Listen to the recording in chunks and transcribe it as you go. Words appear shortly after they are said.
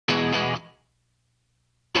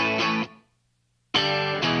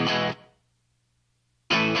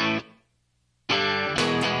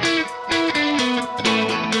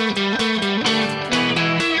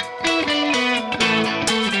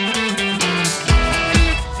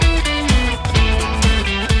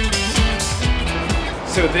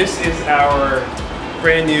So this is our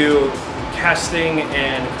brand new casting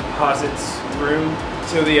and composites room.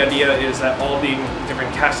 So the idea is that all the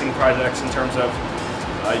different casting projects in terms of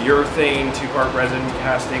urethane to cork resin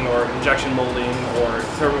casting or injection molding or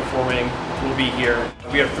thermoforming will be here.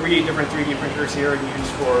 We have 3 different 3D printers here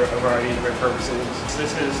used for a variety of different purposes. So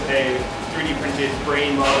this is a 3D printed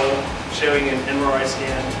brain model showing an MRI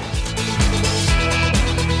scan.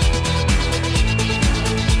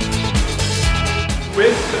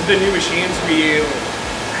 With the new machines, we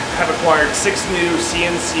have acquired 6 new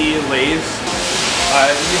CNC lathes.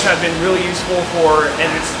 These have been really useful for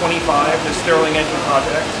NX25, the Sterling engine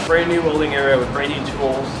project. Brand new welding area with brand new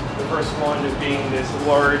tools. The first one being this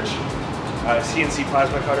large CNC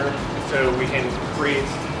plasma cutter, so we can create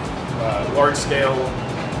large-scale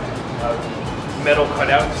metal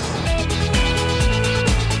cutouts.